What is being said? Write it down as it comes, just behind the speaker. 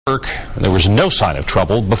There was no sign of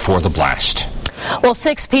trouble before the blast. Well,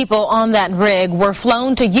 6 people on that rig were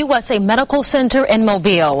flown to USA Medical Center in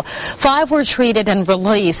Mobile. 5 were treated and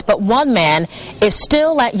released, but 1 man is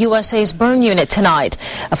still at USA's burn unit tonight.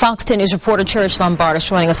 Fox 10 News reporter Cherish Lombard is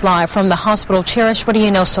joining us live from the hospital. Cherish, what do you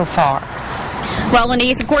know so far? Well,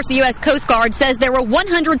 Lenise, of course, the U.S. Coast Guard says there were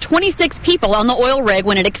 126 people on the oil rig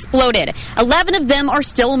when it exploded. 11 of them are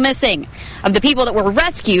still missing. Of the people that were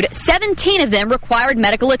rescued, 17 of them required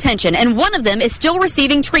medical attention, and 1 of them is still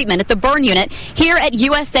receiving treatment at the burn unit here at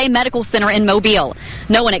USA Medical Center in Mobile.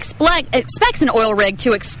 No one expects an oil rig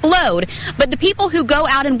to explode, but the people who go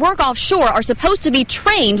out and work offshore are supposed to be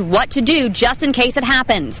trained what to do just in case it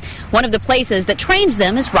happens. One of the places that trains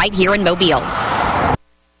them is right here in Mobile.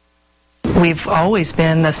 We've always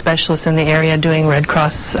been the specialists in the area doing Red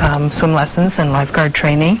Cross swim lessons and lifeguard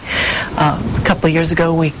training. A couple of years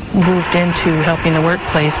ago, we moved into helping the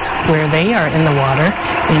workplace where they are in the water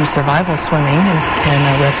in survival swimming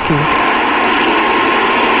and rescue.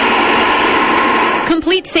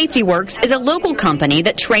 Complete Safety Works is a local company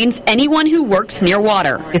that trains anyone who works near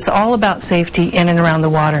water. It's all about safety in and around the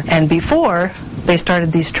water. And before they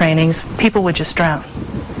started these trainings, people would just drown.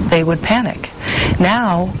 They would panic.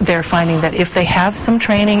 Now they're finding that if they have some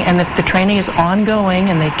training and if the training is ongoing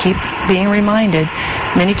and they keep being reminded,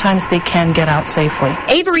 many times they can get out safely.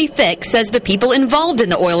 Avery Fick says the people involved in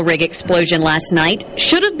the oil rig explosion last night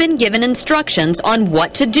should have been given instructions on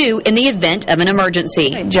what to do in the event of an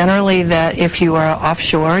emergency. Generally, that if you are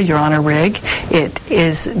offshore, you're on a rig, it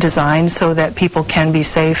is designed so that people can be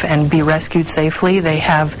safe and be rescued safely. They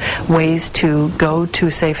have ways to go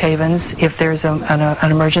to safe havens if there's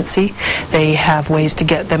an emergency. They have ways to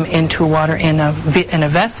get them into water in a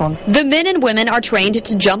vessel. The men and women are trained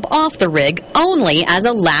to jump off the rig only as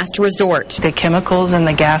a last resort. The chemicals and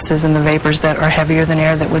the gases and the vapors that are heavier than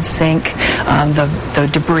air that would sink, the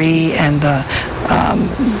debris and the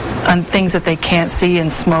things that they can't see,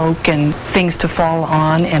 and smoke and things to fall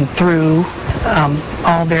on and through,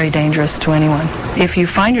 all very dangerous to anyone. If you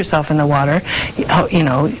find yourself in the water,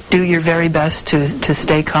 do your very best to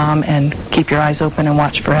stay calm and keep your eyes open and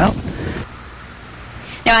watch for help.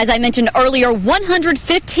 Now, as I mentioned earlier,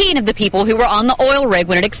 115 of the people who were on the oil rig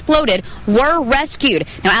when it exploded were rescued.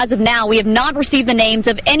 Now, as of now, we have not received the names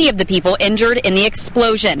of any of the people injured in the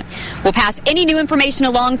explosion. We'll pass any new information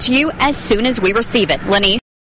along to you as soon as we receive it. Lenise?